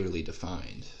not clearly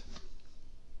defined.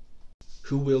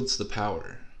 Who wields the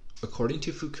power? According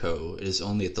to Foucault, it is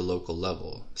only at the local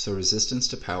level, so resistance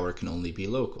to power can only be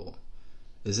local.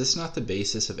 Is this not the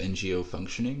basis of NGO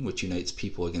functioning, which unites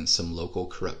people against some local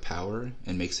corrupt power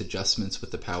and makes adjustments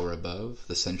with the power above,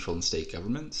 the central and state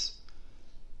governments?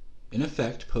 In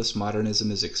effect, postmodernism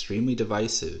is extremely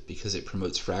divisive because it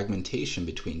promotes fragmentation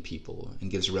between people and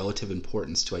gives relative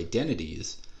importance to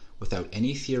identities without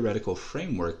any theoretical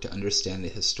framework to understand the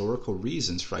historical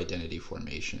reasons for identity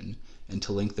formation and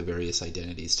to link the various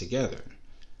identities together.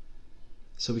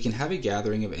 So we can have a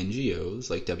gathering of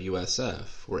NGOs like WSF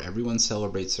where everyone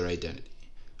celebrates their identity.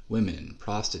 Women,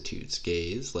 prostitutes,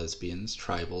 gays, lesbians,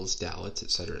 tribals, Dalits,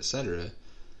 etc.,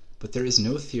 but there is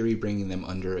no theory bringing them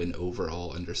under an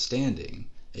overall understanding,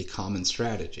 a common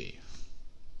strategy.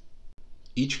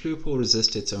 Each group will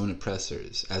resist its own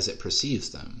oppressors as it perceives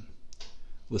them.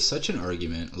 With such an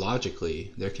argument,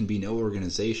 logically, there can be no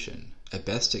organization. At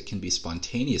best, it can be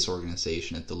spontaneous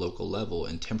organization at the local level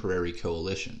and temporary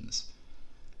coalitions.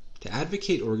 To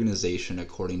advocate organization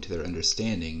according to their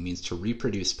understanding means to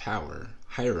reproduce power,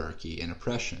 hierarchy, and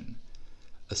oppression.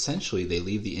 Essentially, they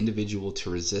leave the individual to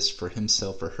resist for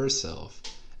himself or herself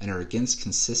and are against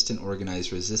consistent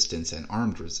organized resistance and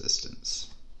armed resistance.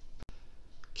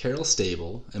 Carol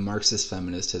Stable, a Marxist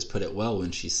feminist, has put it well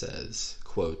when she says,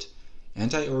 quote,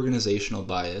 "Anti-organizational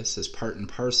bias is part and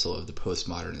parcel of the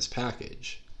postmodernist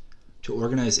package. To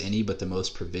organize any but the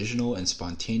most provisional and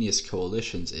spontaneous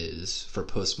coalitions is, for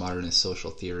postmodernist social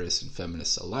theorists and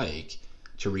feminists alike,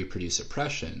 to reproduce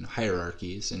oppression,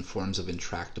 hierarchies, and forms of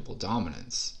intractable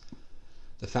dominance.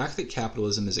 The fact that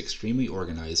capitalism is extremely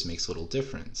organized makes little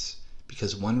difference,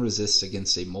 because one resists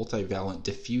against a multivalent,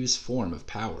 diffuse form of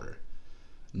power.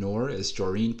 Nor, as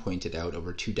Joreen pointed out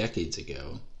over 2 decades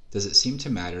ago, does it seem to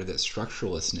matter that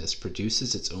structuralistness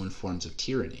produces its own forms of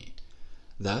tyranny.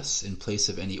 Thus, in place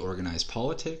of any organized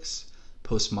politics,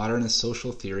 postmodernist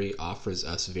social theory offers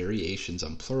us variations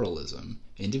on pluralism,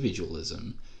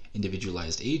 individualism,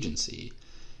 individualized agency,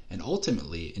 and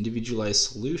ultimately individualized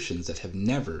solutions that have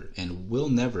never and will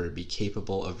never be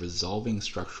capable of resolving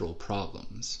structural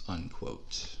problems."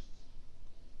 Unquote.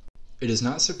 It is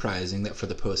not surprising that for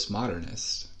the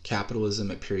postmodernist, capitalism,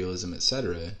 imperialism,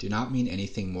 etc. do not mean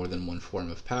anything more than one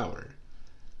form of power.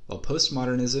 While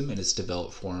postmodernism in its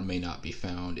developed form may not be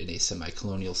found in a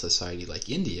semi-colonial society like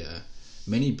India,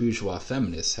 many bourgeois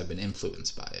feminists have been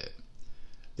influenced by it.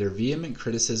 Their vehement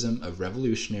criticism of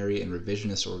revolutionary and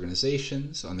revisionist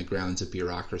organizations on the grounds of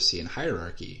bureaucracy and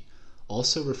hierarchy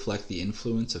also reflect the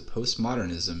influence of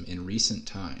postmodernism in recent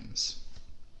times.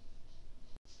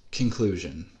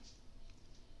 Conclusion.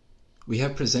 We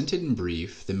have presented in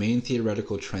brief the main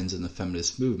theoretical trends in the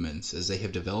feminist movements as they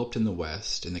have developed in the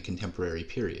West in the contemporary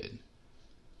period.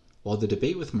 While the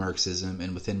debate with Marxism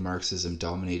and within Marxism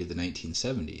dominated the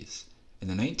 1970s, in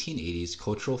the 1980s,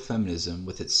 cultural feminism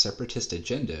with its separatist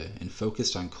agenda and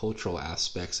focused on cultural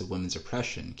aspects of women's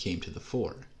oppression came to the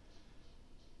fore.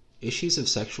 Issues of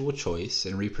sexual choice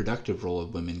and reproductive role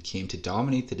of women came to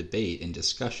dominate the debate and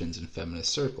discussions in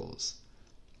feminist circles.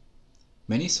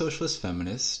 Many socialist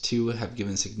feminists, too, have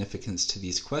given significance to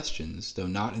these questions, though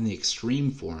not in the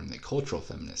extreme form that cultural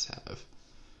feminists have.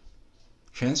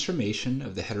 Transformation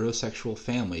of the heterosexual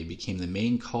family became the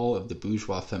main call of the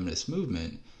bourgeois feminist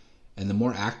movement, and the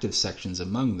more active sections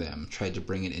among them tried to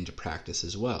bring it into practice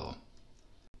as well.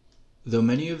 Though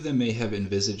many of them may have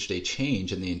envisaged a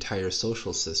change in the entire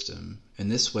social system, in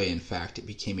this way, in fact, it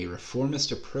became a reformist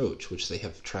approach which they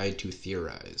have tried to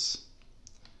theorize.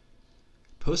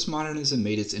 Postmodernism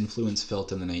made its influence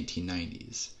felt in the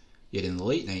 1990s, yet in the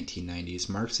late 1990s,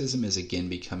 Marxism is again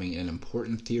becoming an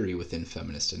important theory within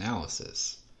feminist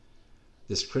analysis.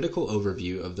 This critical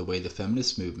overview of the way the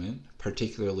feminist movement,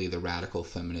 particularly the radical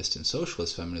feminist and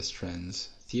socialist feminist trends,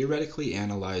 theoretically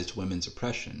analyzed women's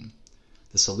oppression,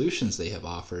 the solutions they have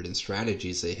offered and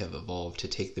strategies they have evolved to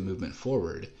take the movement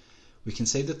forward, we can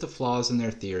say that the flaws in their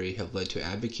theory have led to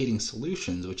advocating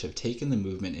solutions which have taken the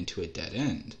movement into a dead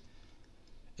end.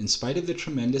 In spite of the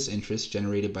tremendous interest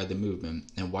generated by the movement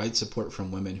and wide support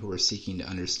from women who were seeking to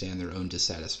understand their own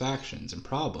dissatisfactions and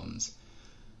problems,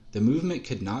 the movement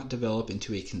could not develop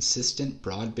into a consistent,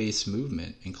 broad-based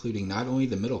movement including not only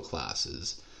the middle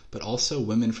classes, but also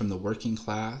women from the working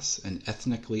class and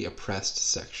ethnically oppressed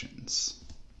sections.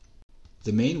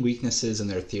 The main weaknesses in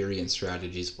their theory and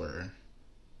strategies were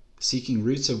seeking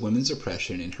roots of women's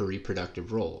oppression in her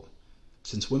reproductive role.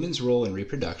 Since women's role in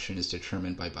reproduction is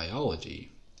determined by biology,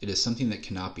 it is something that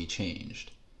cannot be changed.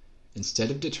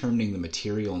 Instead of determining the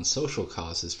material and social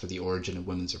causes for the origin of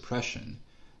women's oppression,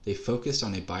 they focused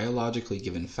on a biologically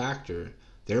given factor,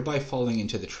 thereby falling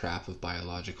into the trap of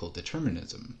biological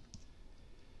determinism.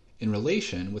 In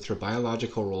relation, with her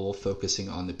biological role focusing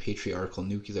on the patriarchal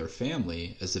nuclear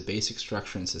family as the basic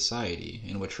structure in society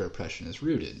in which her oppression is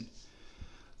rooted.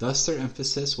 Thus their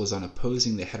emphasis was on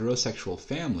opposing the heterosexual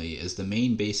family as the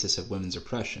main basis of women's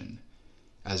oppression.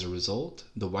 As a result,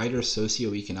 the wider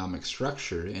socio-economic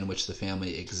structure in which the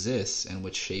family exists and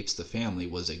which shapes the family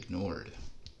was ignored.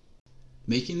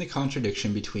 Making the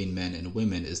contradiction between men and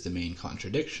women is the main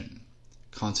contradiction,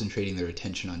 concentrating their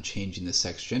attention on changing the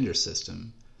sex-gender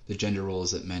system, the gender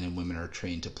roles that men and women are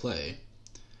trained to play.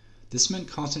 This meant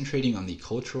concentrating on the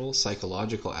cultural,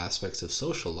 psychological aspects of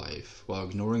social life while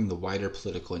ignoring the wider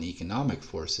political and economic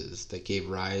forces that gave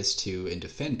rise to and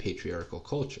defend patriarchal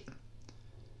culture.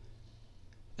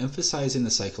 Emphasizing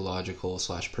the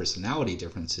psychological/personality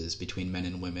differences between men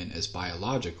and women as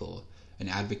biological and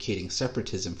advocating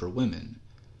separatism for women.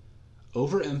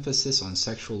 Overemphasis on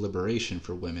sexual liberation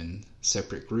for women,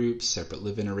 separate groups, separate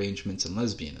live-in arrangements, and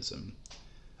lesbianism.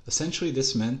 Essentially,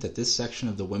 this meant that this section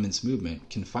of the women's movement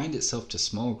confined itself to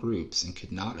small groups and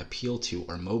could not appeal to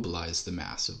or mobilize the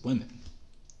mass of women.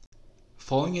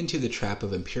 Falling into the trap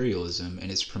of imperialism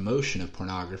and its promotion of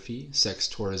pornography, sex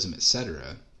tourism,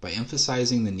 etc., by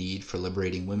emphasizing the need for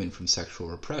liberating women from sexual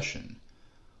repression,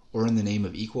 or in the name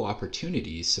of equal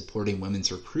opportunities supporting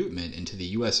women's recruitment into the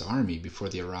U.S. Army before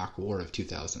the Iraq War of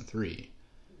 2003.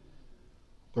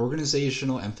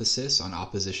 Organizational emphasis on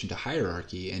opposition to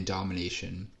hierarchy and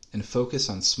domination, and focus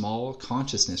on small,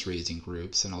 consciousness-raising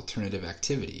groups and alternative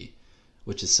activity,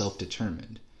 which is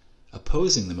self-determined,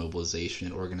 opposing the mobilization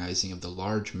and organizing of the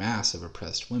large mass of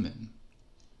oppressed women.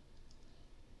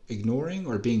 Ignoring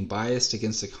or being biased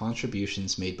against the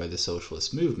contributions made by the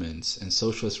socialist movements and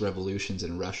socialist revolutions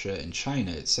in Russia and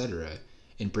China, etc.,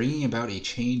 in bringing about a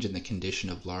change in the condition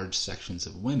of large sections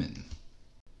of women.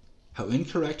 How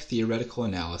incorrect theoretical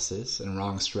analysis and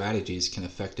wrong strategies can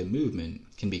affect a movement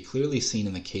can be clearly seen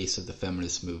in the case of the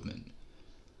feminist movement.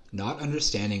 Not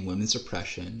understanding women's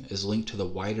oppression is linked to the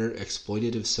wider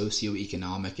exploitative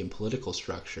socio-economic and political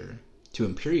structure, to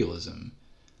imperialism.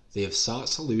 They have sought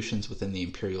solutions within the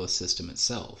imperialist system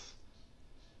itself.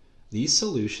 These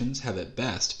solutions have at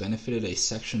best benefited a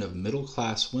section of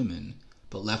middle-class women,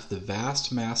 but left the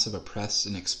vast mass of oppressed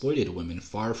and exploited women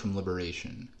far from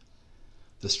liberation.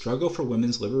 The struggle for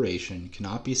women's liberation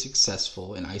cannot be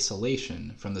successful in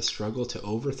isolation from the struggle to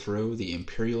overthrow the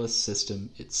imperialist system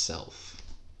itself.